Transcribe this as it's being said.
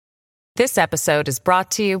This episode is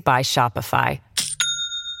brought to you by Shopify.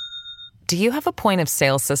 Do you have a point of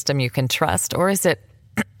sale system you can trust, or is it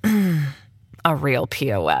a real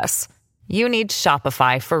POS? You need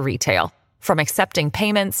Shopify for retail. From accepting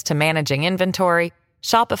payments to managing inventory,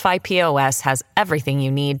 Shopify POS has everything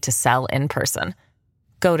you need to sell in person.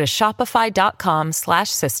 Go to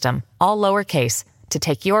shopify.com/system, all lowercase, to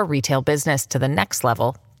take your retail business to the next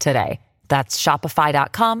level today. That's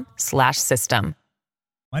shopify.com/system.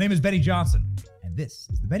 My name is Benny Johnson, and this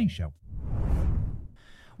is The Benny Show.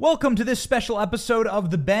 Welcome to this special episode of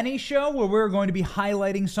The Benny Show, where we're going to be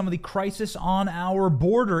highlighting some of the crisis on our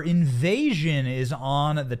border. Invasion is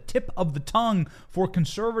on the tip of the tongue for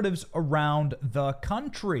conservatives around the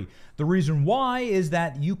country. The reason why is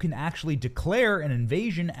that you can actually declare an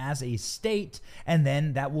invasion as a state, and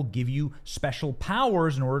then that will give you special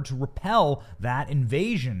powers in order to repel that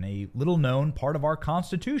invasion, a little-known part of our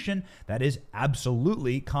Constitution that is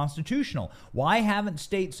absolutely constitutional. Why haven't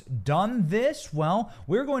states done this? Well,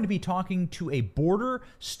 we're going to be talking to a border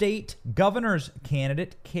state governor's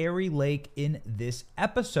candidate, Kari Lake, in this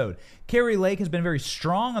episode. Kari Lake has been very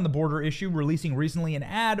strong on the border issue, releasing recently an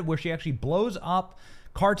ad where she actually blows up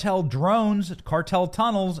cartel drones, cartel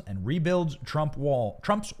tunnels, and rebuilds Trump's wall.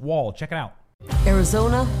 Check it out.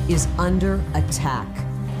 Arizona is under attack.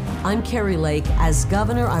 I'm Kari Lake. As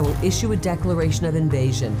governor, I will issue a declaration of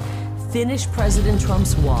invasion, finish President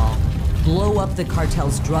Trump's wall, blow up the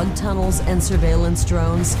cartel's drug tunnels and surveillance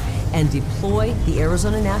drones, and deploy the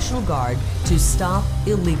Arizona National Guard to stop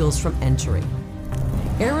illegals from entering.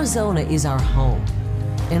 Arizona is our home,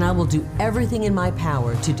 and I will do everything in my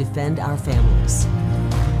power to defend our families.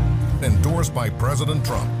 Endorsed by President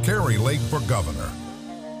Trump, Kari Lake for governor.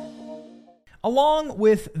 Along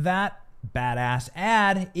with that badass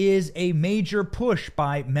ad is a major push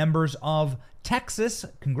by members of Texas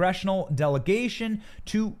congressional delegation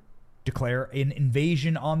to declare an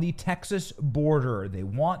invasion on the Texas border. They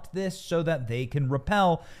want this so that they can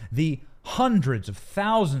repel the hundreds of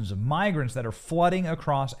thousands of migrants that are flooding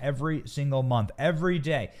across every single month. Every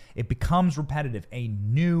day, it becomes repetitive, a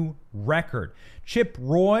new record. Chip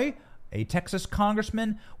Roy, a Texas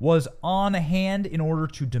congressman, was on hand in order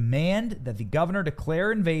to demand that the governor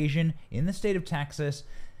declare invasion in the state of Texas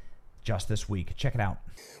just this week. Check it out.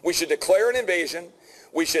 We should declare an invasion.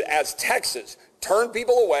 We should, as Texas, turn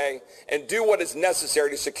people away and do what is necessary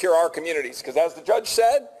to secure our communities. Because as the judge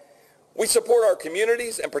said, we support our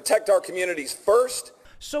communities and protect our communities first.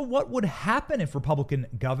 So what would happen if Republican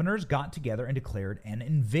governors got together and declared an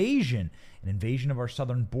invasion? An invasion of our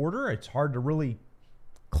southern border? It's hard to really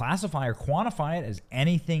classify or quantify it as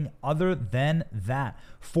anything other than that.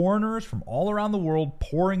 Foreigners from all around the world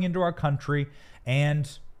pouring into our country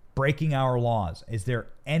and breaking our laws. Is there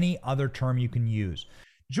any other term you can use?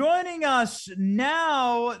 Joining us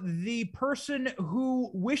now, the person who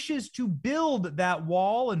wishes to build that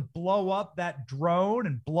wall and blow up that drone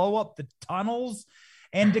and blow up the tunnels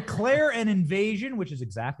and declare an invasion, which is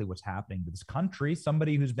exactly what's happening to this country.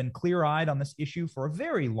 Somebody who's been clear-eyed on this issue for a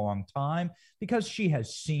very long time because she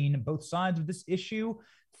has seen both sides of this issue.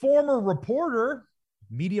 Former reporter,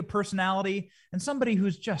 media personality, and somebody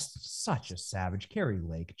who's just such a savage, Kari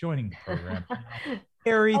Lake, joining the program.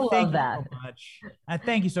 Kari, thank you so much.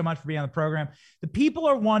 Thank you so much for being on the program. The people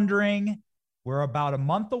are wondering, we're about a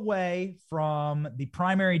month away from the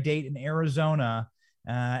primary date in Arizona,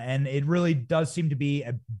 and it really does seem to be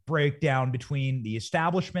a breakdown between the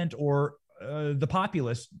establishment or the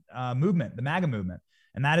populist movement, the MAGA movement.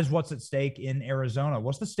 And that is what's at stake in Arizona.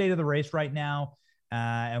 What's the state of the race right now?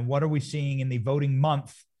 And what are we seeing in the voting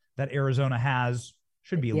month that Arizona has?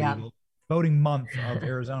 Should be illegal. Voting month of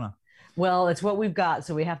Arizona. Well, it's what we've got,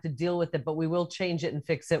 so we have to deal with it, but we will change it and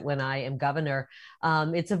fix it when I am governor.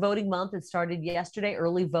 It's a voting month. It started yesterday,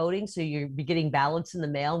 early voting, so you'll be getting ballots in the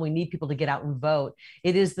mail. We need people to get out and vote.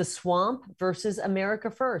 It is the swamp versus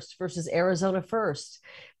America first, versus Arizona first,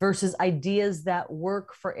 versus ideas that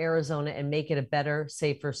work for Arizona and make it a better,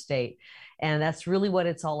 safer state. And that's really what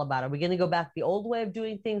it's all about. Are we going to go back the old way of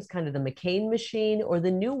doing things, kind of the McCain machine, or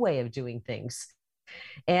the new way of doing things?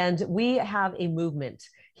 And we have a movement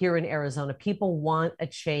here in Arizona. People want a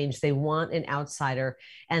change. They want an outsider,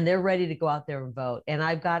 and they're ready to go out there and vote. And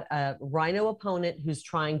I've got a rhino opponent who's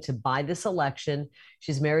trying to buy this election.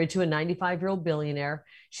 She's married to a 95-year-old billionaire.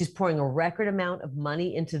 She's pouring a record amount of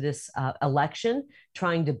money into this election,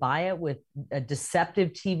 trying to buy it with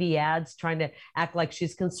deceptive TV ads, trying to act like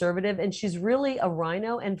she's conservative. And she's really a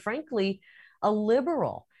rhino and, frankly, a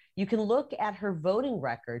liberal. You can look at her voting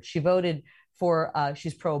record. She voted for,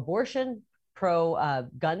 she's pro-abortion,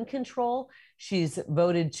 pro-gun control. She's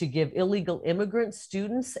voted to give illegal immigrant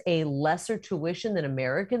students a lesser tuition than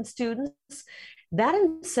American students. That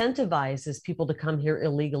incentivizes people to come here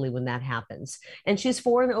illegally when that happens. And she's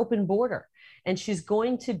for an open border. And she's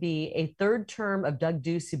going to be a third term of Doug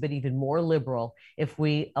Ducey, but even more liberal if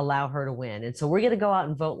we allow her to win. And so we're going to go out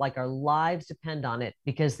and vote like our lives depend on it,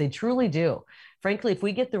 because they truly do. Frankly, if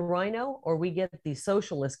we get the rhino or we get the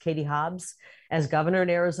socialist Katie Hobbs as governor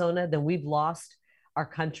in Arizona, then we've lost our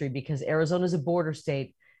country, because Arizona is a border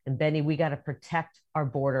state. And Benny, we got to protect our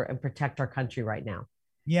border and protect our country right now.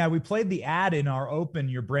 Yeah, we played the ad in our open,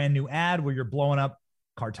 your brand new ad where you're blowing up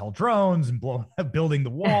cartel drones and building the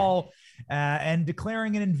wall and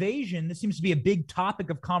declaring an invasion. This seems to be a big topic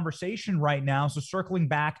of conversation right now. So circling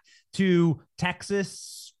back to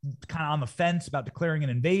Texas, kind of on the fence about declaring an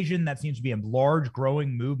invasion, that seems to be a large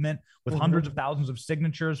growing movement with hundreds of thousands of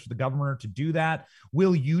signatures for the governor to do that.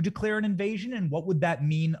 Will you declare an invasion, and what would that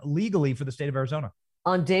mean legally for the state of Arizona?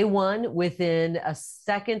 On day one, within a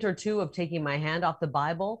second or two of taking my hand off the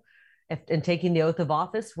Bible and taking the oath of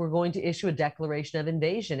office, we're going to issue a declaration of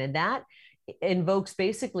invasion. And that invokes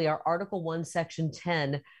basically our Article 1, Section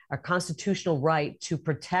 10, our constitutional right to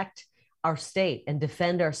protect our state and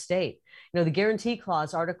defend our state. You know, the guarantee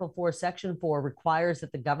clause, Article 4, Section 4, requires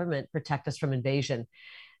that the government protect us from invasion.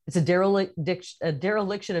 It's a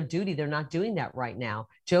dereliction of duty. They're not doing that right now.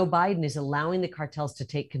 Joe Biden is allowing the cartels to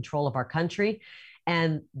take control of our country.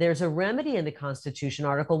 And there's a remedy in the Constitution,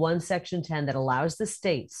 Article 1, Section 10, that allows the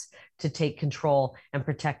states to take control and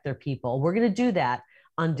protect their people. We're going to do that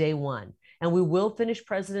on day one. And we will finish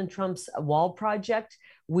President Trump's wall project.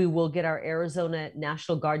 We will get our Arizona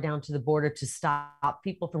National Guard down to the border to stop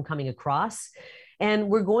people from coming across. And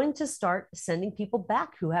we're going to start sending people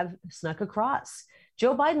back who have snuck across.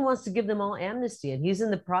 Joe Biden wants to give them all amnesty, and he's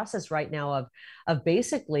in the process right now of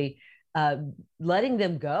basically letting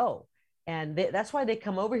them go. And that's why they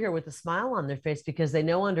come over here with a smile on their face, because they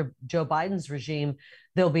know under Joe Biden's regime,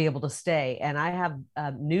 they'll be able to stay. And I have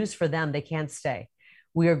news for them. They can't stay.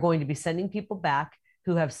 We are going to be sending people back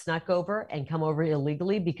who have snuck over and come over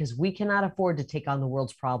illegally, because we cannot afford to take on the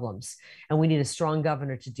world's problems. And we need a strong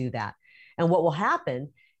governor to do that. And what will happen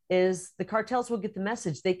is the cartels will get the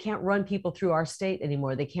message. They can't run people through our state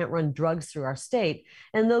anymore. They can't run drugs through our state,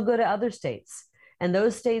 and they'll go to other states. And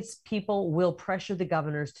those states' people will pressure the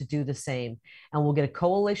governors to do the same. And we'll get a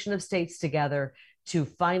coalition of states together to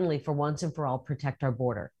finally, for once and for all, protect our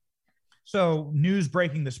border. So news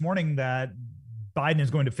breaking this morning that Biden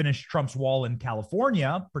is going to finish Trump's wall in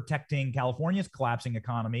California, protecting California's collapsing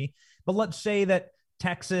economy. But let's say that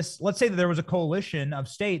there was a coalition of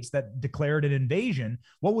states that declared an invasion.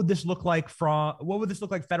 What would this look like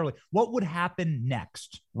federally? What would happen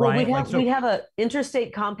next? Right? Well, we'd have an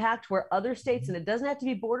interstate compact where other states, and it doesn't have to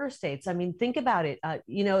be border states. I mean, think about it.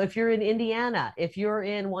 If you're in Indiana, if you're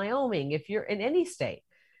in Wyoming, if you're in any state,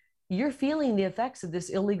 you're feeling the effects of this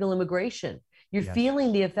illegal immigration. You're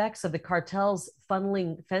feeling the effects of the cartels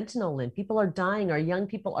funneling fentanyl in. People are dying. Our young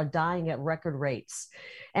people are dying at record rates.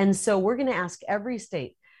 And so we're going to ask every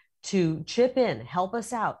state to chip in, help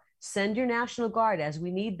us out, send your National Guard as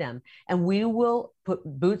we need them. And we will put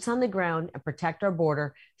boots on the ground and protect our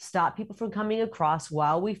border, stop people from coming across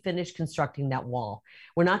while we finish constructing that wall.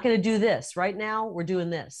 We're not going to do this. Right now, we're doing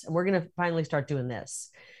this. And we're going to finally start doing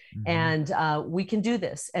this. And we can do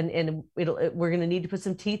this, and we're going to need to put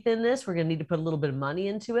some teeth in this. We're going to need to put a little bit of money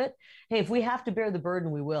into it. Hey, if we have to bear the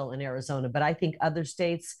burden, we will in Arizona. But I think other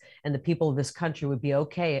states and the people of this country would be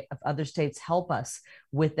okay if other states help us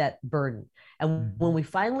with that burden. And when we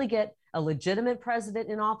finally get a legitimate president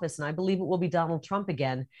in office, and I believe it will be Donald Trump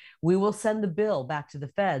again, we will send the bill back to the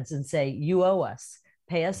feds and say, you owe us,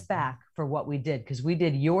 pay us back for what we did, because we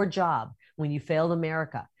did your job when you failed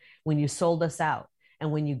America, when you sold us out,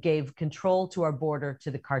 and when you gave control to our border to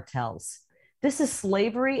the cartels. This is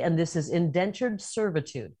slavery, and this is indentured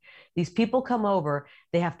servitude. These people come over,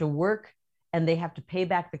 they have to work, and they have to pay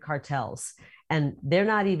back the cartels. And they're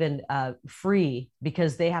not even free,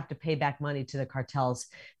 because they have to pay back money to the cartels.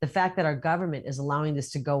 The fact that our government is allowing this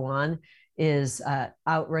to go on is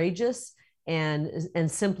outrageous and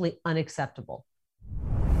simply unacceptable.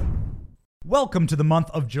 Welcome to the month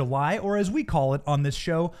of July, or as we call it on this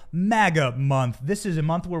show, MAGA month. This is a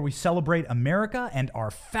month where we celebrate America and our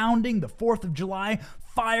founding, the 4th of July,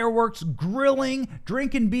 fireworks, grilling,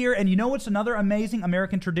 drinking beer, and you know what's another amazing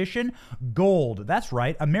American tradition? Gold. That's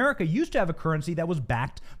right. America used to have a currency that was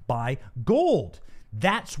backed by gold.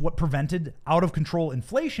 That's what prevented out-of-control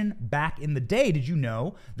inflation back in the day. Did you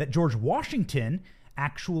know that George Washington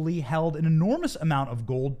actually held an enormous amount of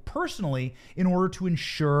gold personally in order to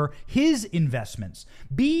ensure his investments.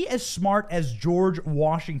 Be as smart as George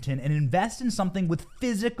Washington and invest in something with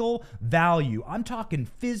physical value. I'm talking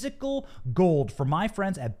physical gold for my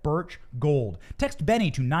friends at Birch Gold. Text Benny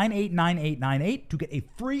to 989898 to get a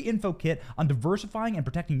free info kit on diversifying and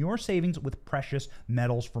protecting your savings with precious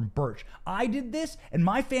metals from Birch. I did this and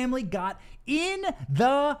my family got in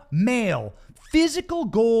the mail physical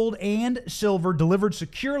gold and silver delivered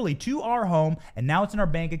securely to our home, and now it's in our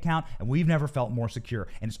bank account, and we've never felt more secure.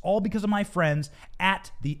 And it's all because of my friends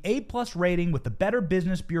at the A+ rating with the Better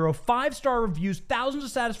Business Bureau, 5-star reviews, thousands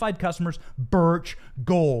of satisfied customers, Birch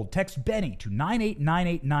Gold. Text Benny to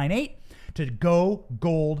 989898 to go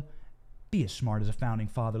gold. Be as smart as a founding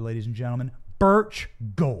father, ladies and gentlemen. Birch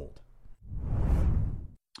Gold.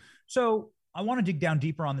 So I want to dig down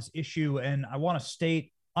deeper on this issue, and I want to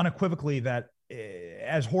state unequivocally that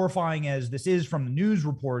as horrifying as this is from the news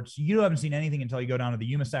reports, you haven't seen anything until you go down to the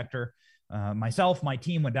Yuma sector. Myself, my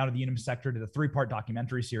team went down to the Yuma sector, did a 3-part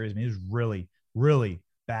documentary series. I mean, it was really, really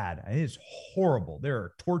bad. It is horrible. There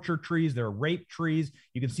are torture trees. There are rape trees.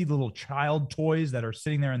 You can see the little child toys that are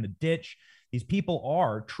sitting there in the ditch. These people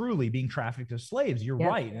are truly being trafficked as slaves. You're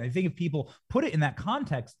right. And I think if people put it in that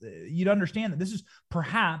context, you'd understand that this is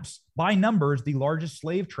perhaps by numbers the largest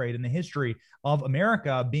slave trade in the history of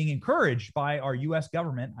America, being encouraged by our U.S.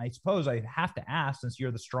 government. I suppose I have to ask, since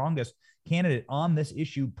you're the strongest candidate on this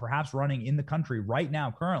issue, perhaps running in the country right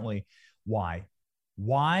now, currently, why?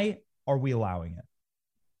 Why are we allowing it?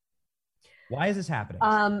 Why is this happening?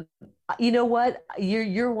 You know what?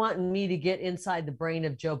 You're wanting me to get inside the brain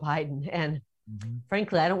of Joe Biden. And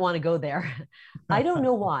frankly, I don't want to go there. I don't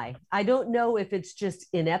know why. I don't know if it's just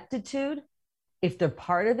ineptitude, if they're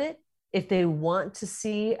part of it, if they want to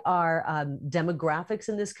see our demographics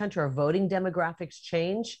in this country, our voting demographics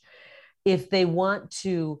change, if they want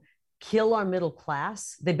to kill our middle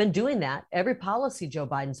class. They've been doing that. Every policy Joe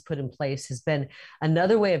Biden's put in place has been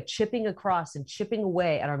another way of chipping across and chipping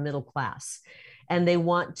away at our middle class. And they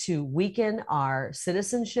want to weaken our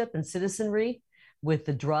citizenship and citizenry with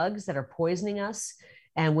the drugs that are poisoning us.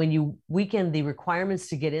 And when you weaken the requirements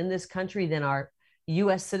to get in this country, then our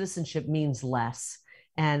US citizenship means less.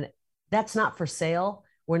 And that's not for sale.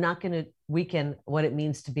 We're not going to weaken what it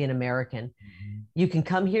means to be an American. You can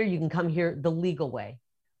come here the legal way.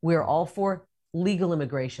 We're all for legal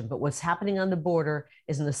immigration, but what's happening on the border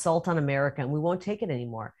is an assault on America, and we won't take it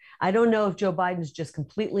anymore. I don't know if Joe Biden's just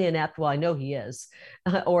completely inept. Well, I know he is,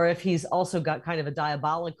 or if he's also got kind of a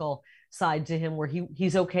diabolical side to him where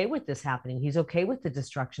he's okay with this happening. He's okay with the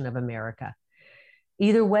destruction of America.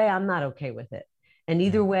 Either way, I'm not okay with it. And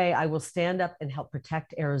either way, I will stand up and help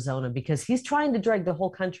protect Arizona because he's trying to drag the whole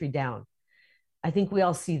country down. I think we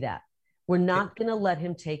all see that. We're not going to let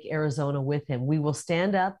him take Arizona with him. We will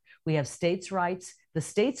stand up. We have states' rights. The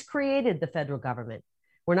states created the federal government.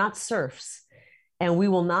 We're not serfs. And we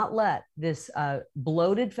will not let this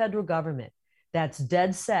bloated federal government that's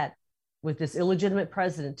dead set with this illegitimate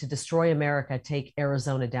president to destroy America take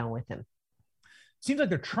Arizona down with him. Seems like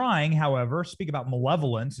they're trying, however. Speak about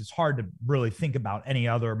malevolence. It's hard to really think about any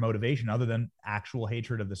other motivation other than actual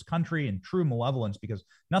hatred of this country and true malevolence, because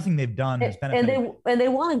nothing they've done has benefited. And they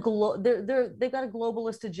want they've got a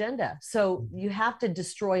globalist agenda. So you have to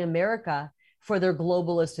destroy America for their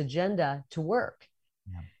globalist agenda to work.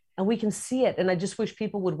 Yeah. And we can see it. And I just wish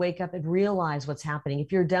people would wake up and realize what's happening.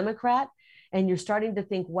 If you're a Democrat and you're starting to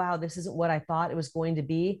think, wow, this isn't what I thought it was going to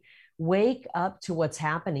be, wake up to what's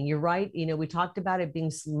happening. You're right. You know, we talked about it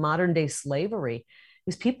being modern day slavery.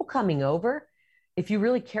 These people coming over, if you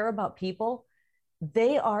really care about people,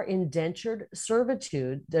 they are indentured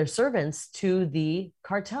servitude. They're servants to the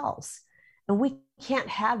cartels. And we can't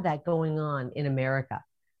have that going on in America.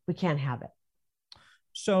 We can't have it.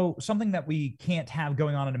 So something that we can't have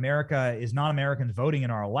going on in America is non-Americans voting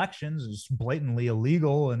in our elections. Is blatantly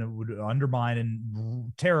illegal, and it would undermine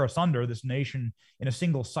and tear asunder this nation in a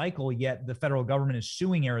single cycle. Yet the federal government is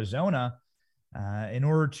suing Arizona in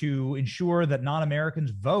order to ensure that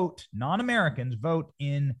non-Americans vote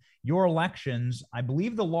in your elections. I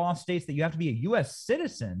believe the law states that you have to be a U.S.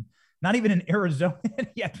 citizen, not even an Arizona.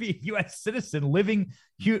 You have to be a U.S. citizen, living,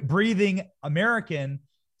 breathing American,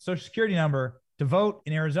 Social Security number to vote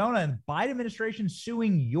in Arizona, and Biden administration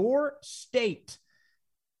suing your state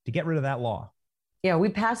to get rid of that law. Yeah, we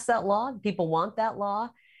passed that law. People want that law.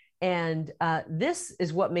 And this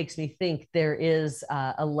is what makes me think there is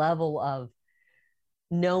a level of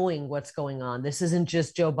knowing what's going on. This isn't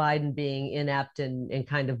just Joe Biden being inept and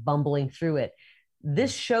kind of bumbling through it.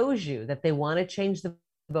 This shows you that they want to change the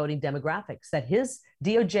voting demographics, that his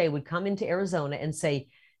DOJ would come into Arizona and say,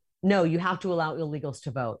 No, you have to allow illegals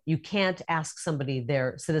to vote. You can't ask somebody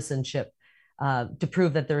their citizenship to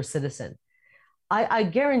prove that they're a citizen. I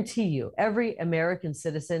guarantee you, every American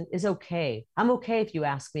citizen is okay. I'm okay if you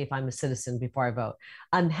ask me if I'm a citizen before I vote.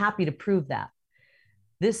 I'm happy to prove that.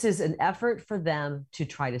 This is an effort for them to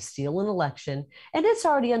try to steal an election, and it's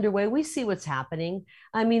already underway. We see what's happening.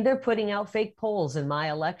 I mean, they're putting out fake polls in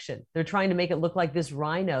my election. They're trying to make it look like this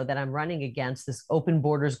rhino that I'm running against, this open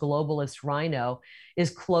borders globalist rhino,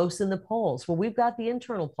 is close in the polls. Well, we've got the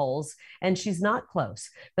internal polls, and she's not close.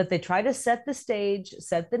 But they try to set the stage,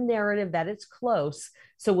 set the narrative that it's close.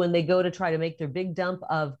 So when they go to try to make their big dump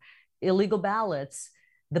of illegal ballots,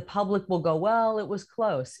 the public will go, well, it was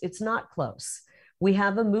close. It's not close. We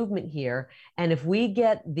have a movement here. And if we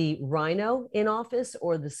get the rhino in office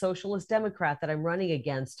or the socialist Democrat that I'm running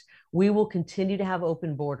against, we will continue to have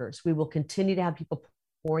open borders. We will continue to have people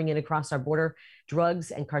pouring in across our border,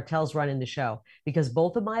 drugs and cartels running the show, because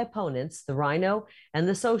both of my opponents, the rhino and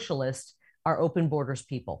the socialist, are open borders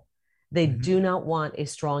people. They do not want a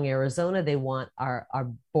strong Arizona. They want our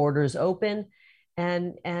borders open.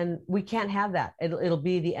 And we can't have that. It'll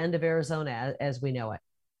be the end of Arizona as we know it.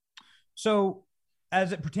 So,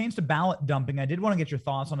 as it pertains to ballot dumping, I did want to get your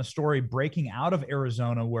thoughts on a story breaking out of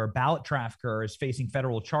Arizona where a ballot trafficker is facing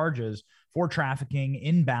federal charges for trafficking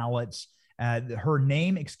in ballots. Her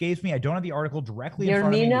name escapes me. I don't have the article directly in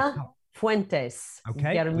front of me. Guillermina Fuentes.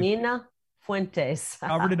 Okay. Guillermina Fuentes.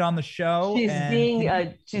 Covered it on the show.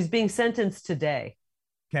 She's being sentenced today.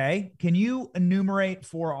 Okay. Can you enumerate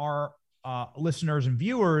for our listeners and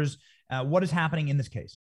viewers what is happening in this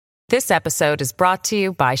case? This episode is brought to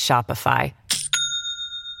you by Shopify.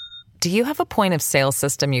 Do you have a point of sale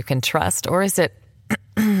system you can trust, or is it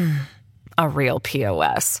a real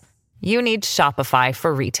POS? You need Shopify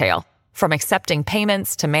for retail. From accepting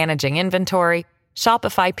payments to managing inventory,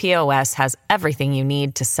 Shopify POS has everything you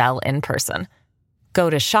need to sell in person. Go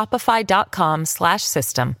to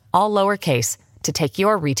shopify.com/system, all lowercase, to take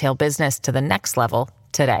your retail business to the next level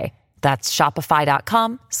today. That's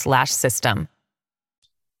shopify.com/system.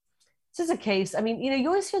 This is a case. I mean, you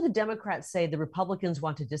always hear the Democrats say the Republicans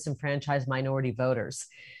want to disenfranchise minority voters.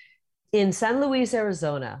 In San Luis,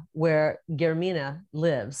 Arizona, where Guillermina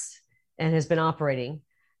lives and has been operating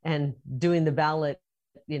and doing the ballot,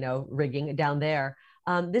 rigging down there,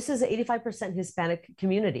 this is an 85% Hispanic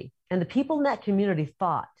community. And the people in that community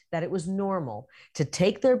thought that it was normal to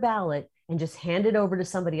take their ballot and just hand it over to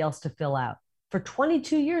somebody else to fill out. For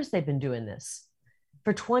 22 years, they've been doing this.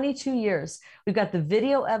 For 22 years, we've got the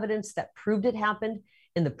video evidence that proved it happened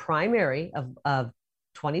in the primary of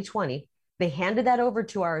 2020. They handed that over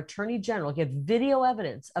to our attorney general. You have video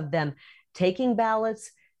evidence of them taking ballots.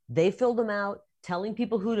 They filled them out, telling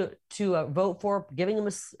people who to vote for, giving them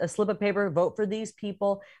a slip of paper, vote for these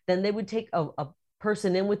people. Then they would take a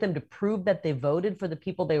person in with them to prove that they voted for the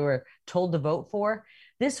people they were told to vote for.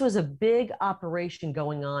 This was a big operation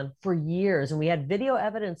going on for years, and we had video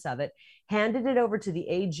evidence of it, handed it over to the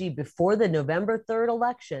AG before the November 3rd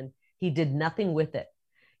election. He did nothing with it.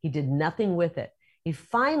 He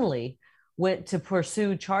finally went to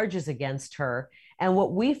pursue charges against her. And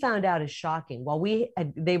what we found out is shocking. While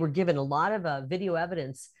they were given a lot of video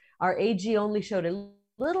evidence, our AG only showed a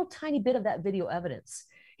little tiny bit of that video evidence.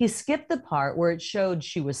 He skipped the part where it showed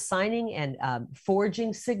she was signing and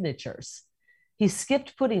forging signatures. He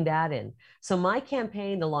skipped putting that in. So my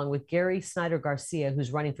campaign, along with Gary Snyder Garcia,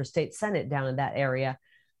 who's running for state Senate down in that area,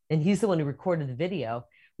 and he's the one who recorded the video,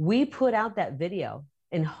 we put out that video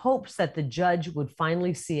in hopes that the judge would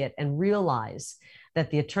finally see it and realize that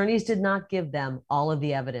the attorneys did not give them all of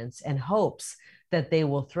the evidence, and hopes that they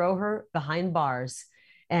will throw her behind bars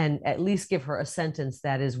and at least give her a sentence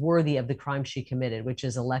that is worthy of the crime she committed, which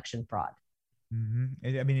is election fraud.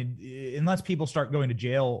 Mm-hmm. I mean, unless people start going to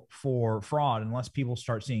jail for fraud, unless people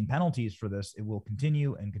start seeing penalties for this, it will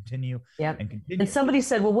continue and continue and continue. And somebody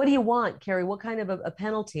said, well, what do you want, Kari? What kind of a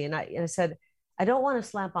penalty? And I said, I don't want a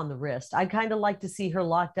slap on the wrist. I'd kind of like to see her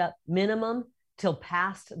locked up minimum till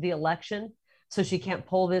past the election, so she can't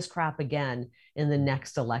pull this crap again in the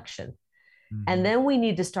next election. Mm-hmm. And then we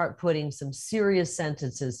need to start putting some serious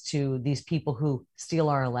sentences to these people who steal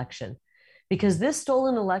our election, because this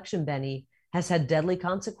stolen election, Benny, has had deadly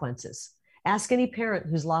consequences. Ask any parent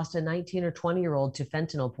who's lost a 19 or 20-year-old to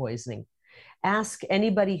fentanyl poisoning. Ask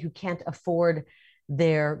anybody who can't afford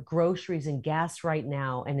their groceries and gas right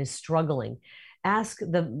now and is struggling. Ask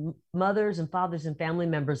the mothers and fathers and family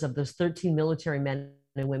members of those 13 military men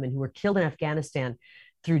and women who were killed in Afghanistan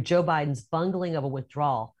through Joe Biden's bungling of a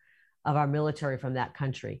withdrawal of our military from that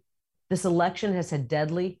country. This election has had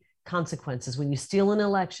deadly consequences. When you steal an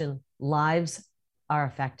election, lives are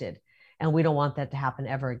affected. And we don't want that to happen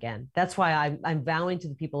ever again. That's why I'm vowing to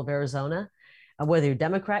the people of Arizona, whether you're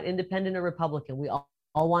Democrat, Independent, or Republican, we all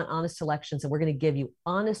want honest elections, and we're going to give you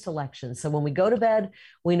honest elections. So when we go to bed,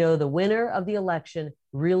 we know the winner of the election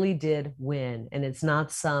really did win, and it's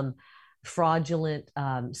not some fraudulent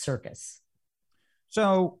circus.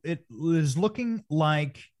 So it is looking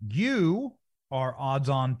like you are odds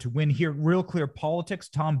on to win here. Real Clear Politics.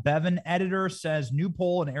 Tom Bevan, editor, says new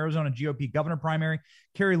poll in Arizona GOP governor primary.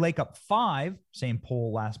 Kari Lake up 5. Same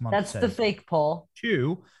poll last month. That's the fake poll.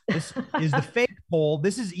 2. This is the fake poll.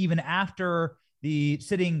 This is even after the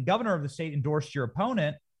sitting governor of the state endorsed your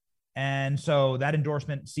opponent. And so that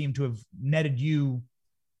endorsement seemed to have netted you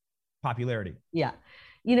popularity. Yeah.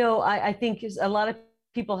 You know, I think a lot of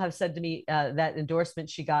people have said to me that endorsement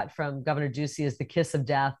she got from Governor Ducey is the kiss of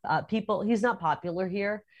death. He's not popular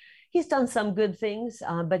here. He's done some good things,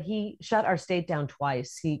 but he shut our state down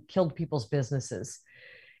twice. He killed people's businesses.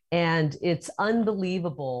 And it's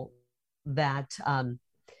unbelievable that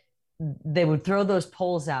they would throw those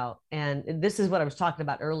polls out. And this is what I was talking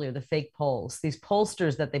about earlier, the fake polls. These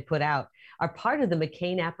pollsters that they put out are part of the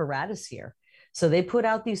McCain apparatus here. So they put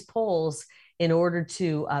out these polls in order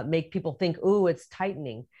to make people think, oh, it's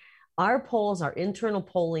tightening. Our polls, our internal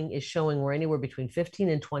polling is showing we're anywhere between 15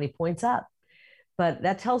 and 20 points up. But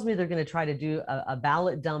that tells me they're going to try to do a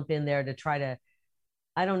ballot dump in there to try to,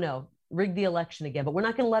 I don't know, rig the election again. But we're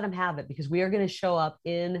not going to let them have it, because we are going to show up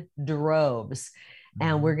in droves.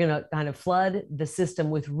 And we're going to kind of flood the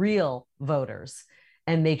system with real voters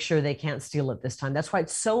and make sure they can't steal it this time. That's why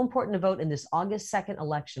it's so important to vote in this August 2nd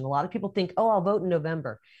election. A lot of people think, oh, I'll vote in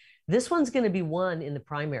November. This one's going to be won in the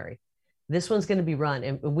primary. This one's going to be run.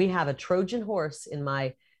 And we have a Trojan horse in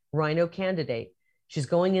my Rhino candidate. She's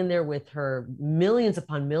going in there with her millions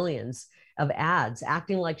upon millions of ads,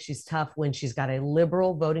 acting like she's tough when she's got a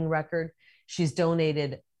liberal voting record. She's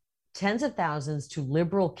donated tens of thousands to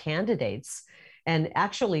liberal candidates. And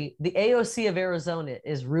actually, the AOC of Arizona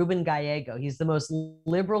is Ruben Gallego. He's the most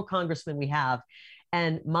liberal congressman we have.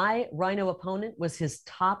 And my Rhino opponent was his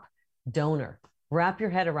top donor. Wrap your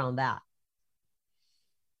head around that.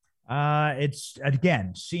 It's,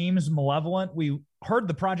 again, seems malevolent. We heard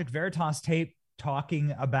the Project Veritas tape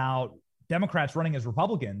talking about Democrats running as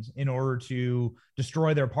Republicans in order to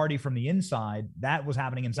destroy their party from the inside. That was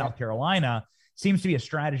happening in South Carolina. Seems to be a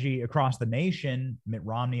strategy across the nation. Mitt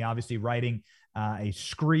Romney obviously writing a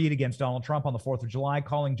screed against Donald Trump on the 4th of July,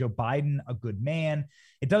 calling Joe Biden a good man.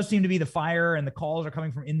 It does seem to be the fire, and the calls are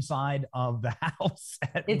coming from inside of the House.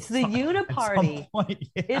 It's the uniparty.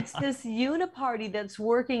 It's this uniparty that's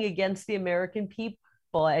working against the American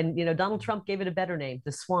people. And, you know, Donald Trump gave it a better name,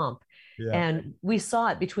 the swamp. Yeah. And we saw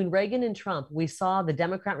it between Reagan and Trump. We saw the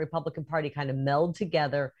Democrat Republican Party kind of meld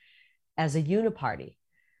together as a uniparty.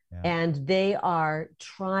 Yeah. And they are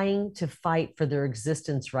trying to fight for their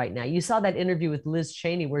existence right now. You saw that interview with Liz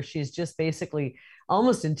Cheney where she's just basically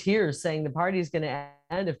almost in tears saying the party is going to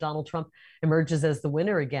end if Donald Trump emerges as the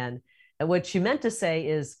winner again. And what she meant to say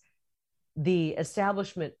is the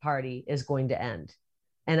establishment party is going to end.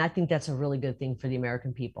 And I think that's a really good thing for the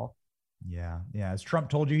American people. Yeah. Yeah. Has Trump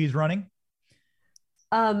told you he's running?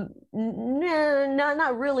 No,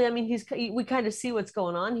 not really. I mean, we kind of see what's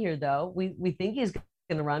going on here, though. We think he's going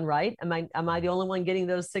to run, right? Am I the only one getting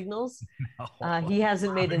those signals? No, he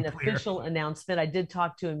hasn't made an official announcement. I did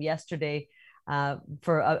talk to him yesterday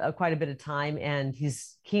for quite a bit of time, and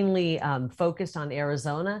he's keenly focused on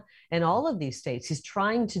Arizona and all of these states. He's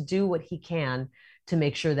trying to do what he can to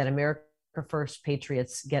make sure that America First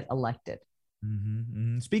patriots get elected.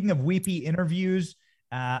 Mm-hmm. Speaking of weepy interviews,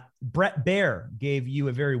 Brett Baer gave you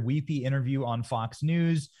a very weepy interview on Fox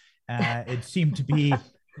News. It seemed to be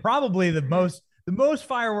probably the most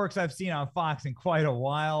fireworks I've seen on Fox in quite a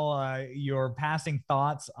while. Your passing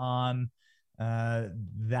thoughts on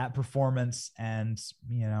that performance, and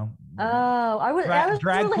you know, I was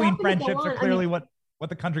drag really queen friendships are clearly what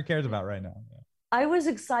the country cares about right now. Yeah. I was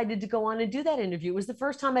excited to go on and do that interview. It was the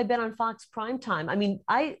first time I've been on Fox primetime. I mean,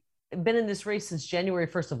 I've been in this race since January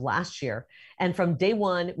 1st of last year. And from day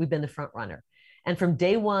one, we've been the front runner. And from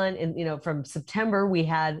day one, and you know, from September, we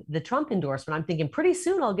had the Trump endorsement. I'm thinking pretty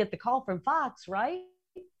soon I'll get the call from Fox, right?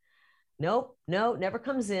 Nope, never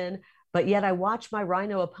comes in. But yet I watched my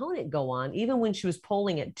Rhino opponent go on. Even when she was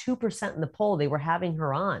polling at 2% in the poll, they were having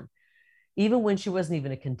her on. Even when she wasn't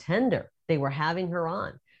even a contender, they were having her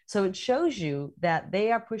on. So it shows you that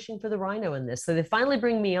they are pushing for the Rhino in this. So they finally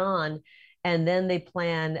bring me on, and then they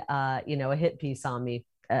plan, a hit piece on me,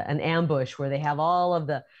 an ambush where they have all of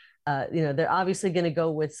the, they're obviously going to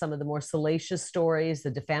go with some of the more salacious stories,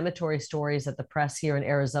 the defamatory stories that the press here in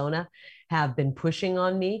Arizona have been pushing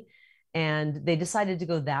on me. And they decided to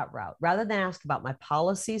go that route. Rather than ask about my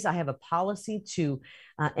policies, I have a policy to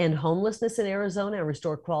end homelessness in Arizona and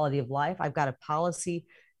restore quality of life. I've got a policy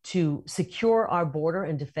to secure our border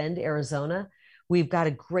and defend Arizona. We've got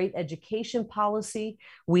a great education policy.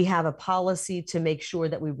 We have a policy to make sure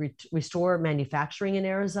that we restore manufacturing in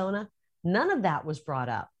Arizona. None of that was brought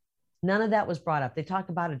up. None of that was brought up. They talk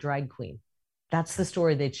about a drag queen. That's the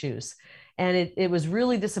story they choose. And it was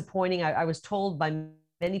really disappointing. I was told by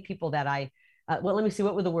many people that well, let me see,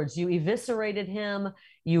 what were the words? You eviscerated him,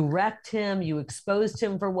 you wrecked him, you exposed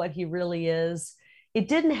him for what he really is. It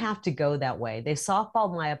didn't have to go that way. They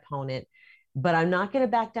softballed my opponent, but I'm not going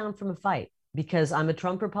to back down from a fight because I'm a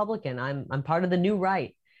Trump Republican. I'm part of the new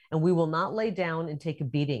right, and we will not lay down and take a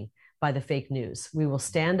beating by the fake news. We will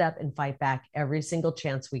stand up and fight back every single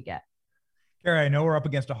chance we get. Kari, I know we're up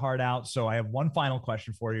against a hard out, so I have one final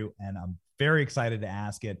question for you, and I'm very excited to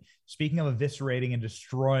ask it. Speaking of eviscerating and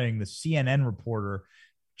destroying, the CNN reporter,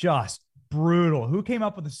 just brutal. Who came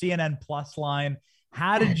up with the CNN Plus line?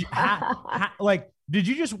 How did you, did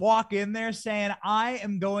you just walk in there saying, I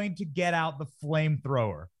am going to get out the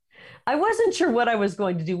flamethrower? I wasn't sure what I was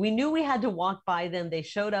going to do. We knew we had to walk by them. They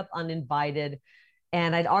showed up uninvited.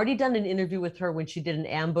 And I'd already done an interview with her when she did an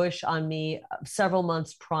ambush on me several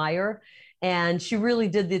months prior. And she really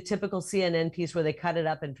did the typical CNN piece where they cut it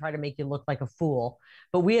up and try to make you look like a fool.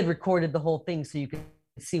 But we had recorded the whole thing so you could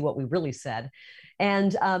see what we really said.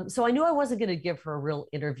 And so I knew I wasn't going to give her a real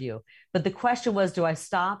interview. But the question was, do I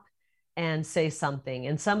stop and say something?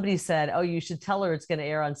 And somebody said, oh, you should tell her it's going to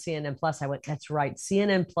air on CNN Plus. I went, that's right.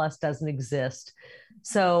 CNN Plus doesn't exist.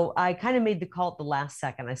 So I kind of made the call at the last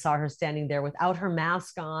second. I saw her standing there without her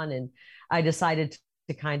mask on, and I decided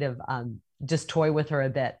to kind of just toy with her a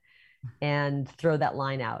bit and throw that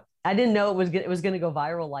line out. I didn't know it was going to go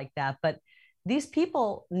viral like that, but these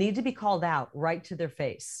people need to be called out right to their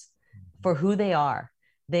face for who they are.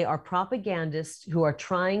 They are propagandists who are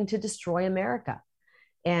trying to destroy America.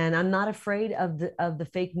 And I'm not afraid of the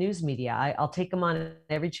fake news media. I'll take them on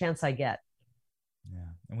every chance I get. Yeah,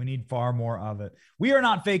 and we need far more of it. We are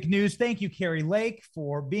not fake news. Thank you, Kari Lake,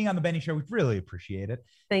 for being on the Benny Show. We really appreciate it.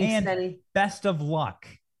 Thanks, Benny. Best of luck.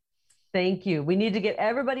 Thank you. We need to get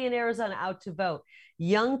everybody in Arizona out to vote.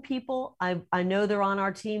 Young people, I know they're on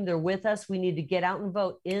our team. They're with us. We need to get out and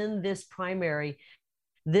vote in this primary.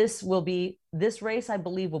 This race, I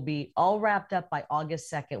believe, will be all wrapped up by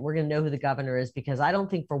August 2nd. We're going to know who the governor is, because I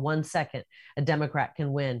don't think for 1 second a Democrat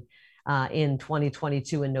can win in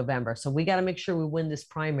 2022 in November. So we got to make sure we win this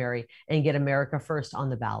primary and get America first on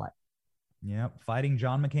the ballot. Yep. Fighting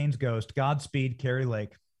John McCain's ghost. Godspeed, Kari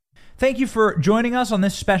Lake. Thank you for joining us on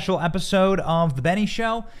this special episode of The Benny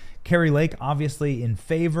Show. Kari Lake, obviously in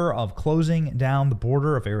favor of closing down the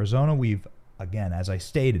border of Arizona. We've, again, as I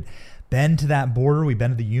stated, been to that border. We've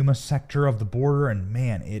been to the Yuma sector of the border, and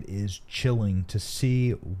man, it is chilling to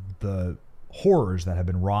see the horrors that have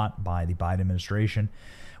been wrought by the Biden administration.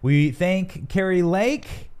 We thank Kari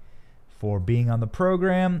Lake for being on the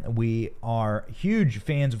program. We are huge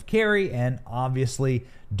fans of Kari and obviously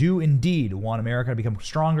do indeed want America to become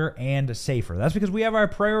stronger and safer. That's because we have our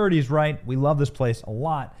priorities right. We love this place a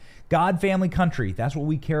lot. God, family, country. That's what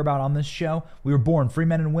we care about on this show. We were born free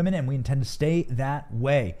men and women, and we intend to stay that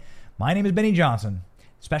way. My name is Benny Johnson.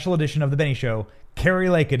 Special edition of The Benny Show, Kari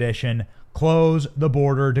Lake edition. Close the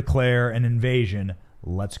border, declare an invasion.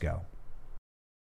 Let's go.